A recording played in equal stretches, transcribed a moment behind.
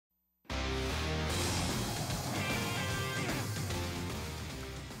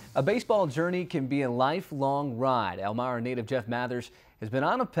A baseball journey can be a lifelong ride. Elmira native Jeff Mathers has been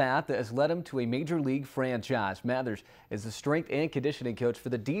on a path that has led him to a major league franchise. Mathers is the strength and conditioning coach for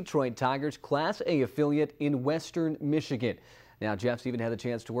the Detroit Tigers Class A affiliate in Western Michigan. Now, Jeff's even had the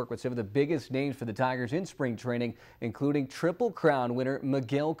chance to work with some of the biggest names for the Tigers in spring training, including Triple Crown winner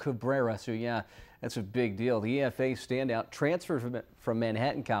Miguel Cabrera. So, yeah, that's a big deal. The EFA standout transferred from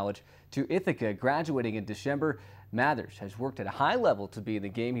Manhattan College to Ithaca, graduating in December. Mathers has worked at a high level to be in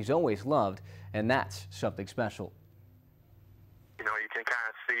the game he's always loved, and that's something special. You know, you can kind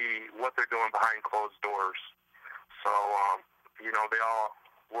of see what they're doing behind closed doors. So, you know, they all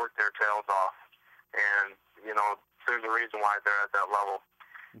work their tails off, and, you know, there's a reason why they're at that level.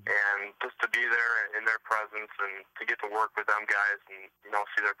 And just to be there in their presence and to get to work with them guys and, you know,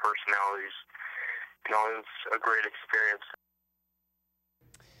 see their personalities, you know, it was a great experience.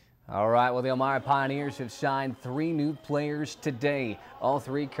 All right, well, the Elmira Pioneers have signed 3 new players today. All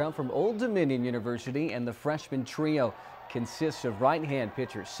 3 come from Old Dominion University, and the freshman trio consists of right-hand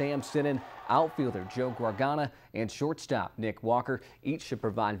pitcher Sam Sinnen, outfielder Joe Guargana, and shortstop Nick Walker. Each should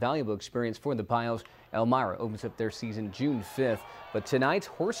provide valuable experience for the Pios. Elmira opens up their season June 5th, but tonight's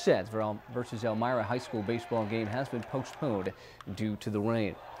Horseheads versus Elmira high school baseball game has been postponed due to the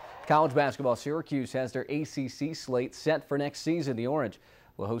rain. College basketball, Syracuse has their ACC slate set for next season. The Orange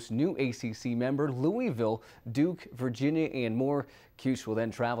will host new ACC member Louisville, Duke, Virginia, and more. Cuse will then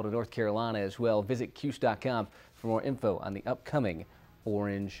travel to North Carolina as well. Visit cuse.com for more info on the upcoming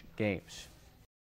Orange games.